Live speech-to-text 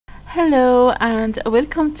Hello and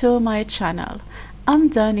welcome to my channel. I'm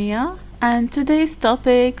Dania and today's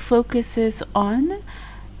topic focuses on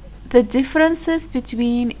the differences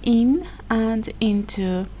between in and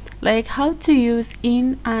into, like how to use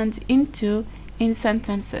in and into in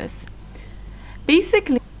sentences.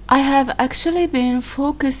 Basically, I have actually been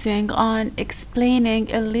focusing on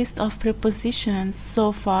explaining a list of prepositions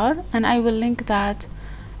so far, and I will link that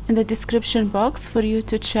in the description box for you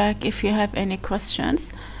to check if you have any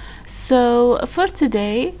questions. So for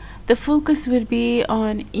today, the focus will be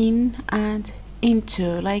on in and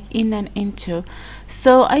into, like in and into.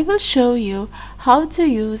 So I will show you how to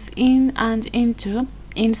use in and into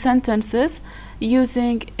in sentences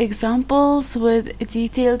using examples with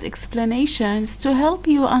detailed explanations to help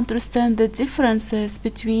you understand the differences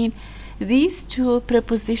between these two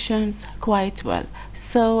prepositions quite well.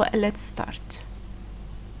 So let's start.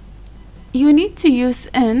 You need to use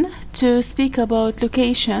in to speak about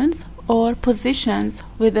locations or positions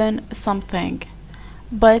within something,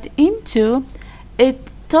 but into,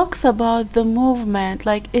 it talks about the movement,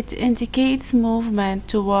 like it indicates movement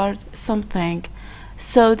toward something.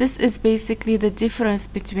 So this is basically the difference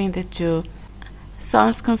between the two.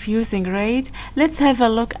 Sounds confusing, right? Let's have a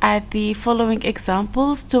look at the following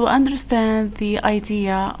examples to understand the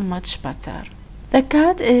idea much better. The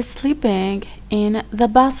cat is sleeping in the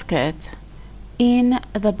basket. In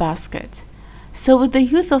the basket. So with the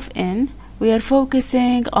use of in, we are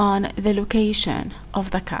focusing on the location of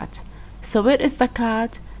the cat. So where is the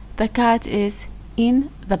cat? The cat is in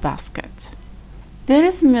the basket. There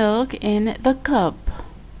is milk in the cup.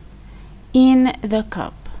 In the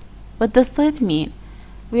cup. What does that mean?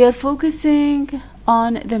 We are focusing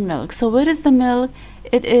on the milk. So where is the milk?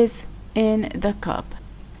 It is in the cup.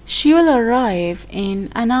 She will arrive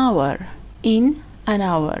in an hour. In an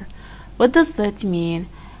hour. What does that mean?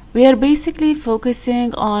 We are basically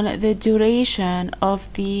focusing on the duration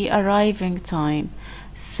of the arriving time.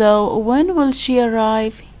 So when will she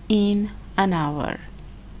arrive? In an hour.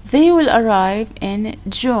 They will arrive in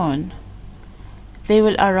June. They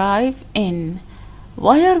will arrive in.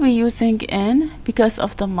 Why are we using in? Because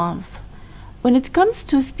of the month. When it comes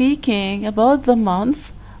to speaking about the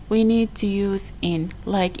month, we need to use in,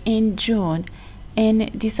 like in June,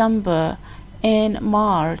 in December, in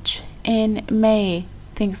March, in May,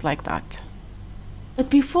 things like that. But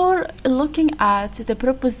before looking at the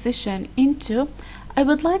preposition into, I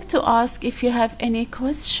would like to ask if you have any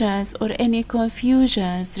questions or any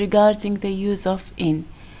confusions regarding the use of in.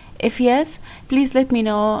 If yes, please let me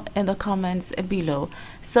know in the comments below.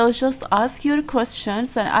 So just ask your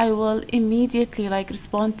questions and I will immediately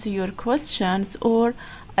respond to your questions, or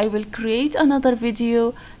I will create another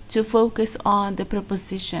video to focus on the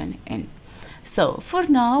preposition in. So for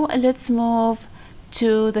now, let's move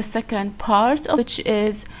to the second part, which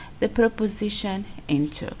is the preposition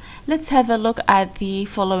into. Let's have a look at the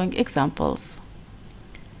following examples.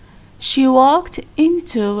 She walked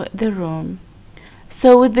into the room.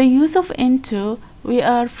 So with the use of into, we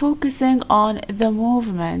are focusing on the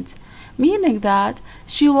movement, meaning that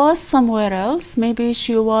she was somewhere else. Maybe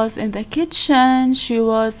she was in the kitchen, she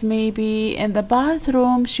was maybe in the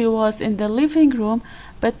bathroom, she was in the living room,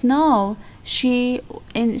 but now she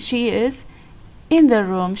is in the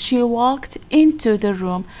room. She walked into the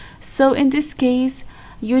room. So in this case,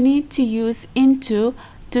 you need to use into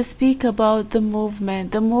to speak about the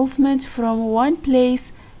movement from one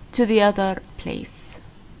place to the other place.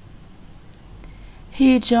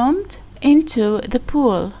 He jumped into the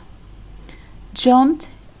pool. Jumped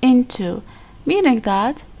into, meaning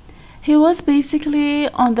that he was basically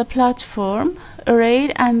on the platform,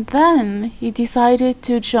 right? And then he decided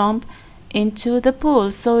to jump into the pool.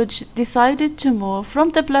 So it decided to move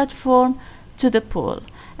from the platform to the pool.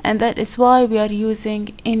 And that is why we are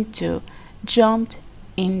using into, jumped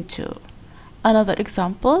into. Another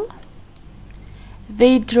example.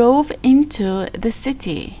 They drove into the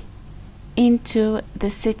city. Into the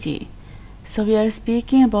city. So we are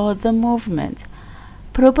speaking about the movement.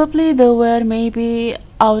 Probably they were maybe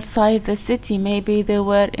outside the city, maybe they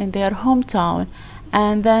were in their hometown,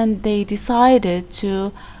 and then they decided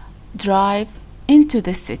to drive into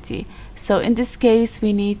the city. So in this case,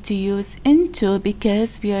 we need to use into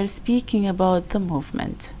because we are speaking about the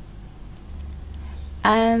movement.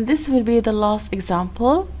 And this will be the last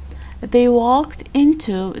example. They walked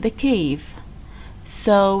into the cave.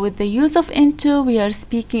 So with the use of into, we are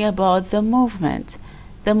speaking about the movement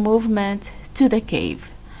to the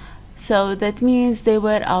cave. So that means they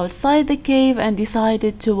were outside the cave and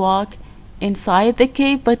decided to walk inside the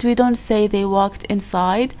cave, but we don't say they walked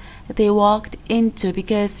inside, they walked into,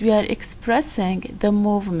 because we are expressing the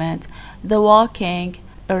movement, the walking,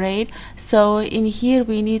 alright? So in here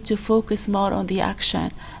we need to focus more on the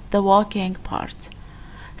action, the walking part.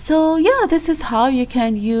 So yeah, this is how you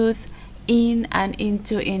can use in and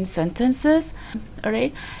into in sentences.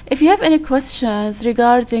 Alright, if you have any questions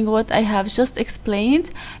regarding what I have just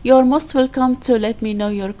explained, you're most welcome to let me know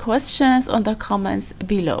your questions on the comments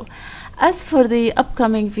below. As for the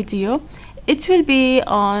upcoming video, it will be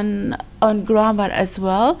on grammar as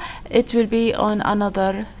well. It will be on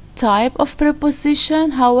another type of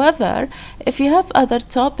preposition. However, if you have other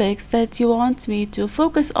topics that you want me to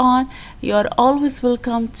focus on, you're always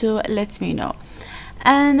welcome to let me know.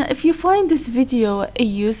 And if you find this video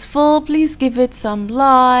useful, please give it some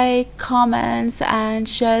like, comments, and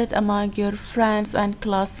share it among your friends and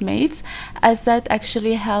classmates, as that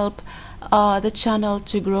actually help the channel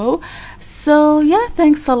to grow. So yeah,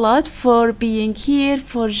 thanks a lot for being here,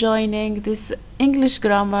 for joining this English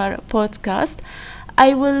grammar podcast.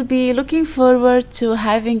 I will be looking forward to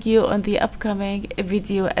having you on the upcoming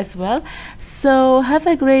video as well. So have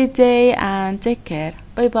a great day and take care.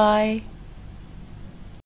 Bye bye.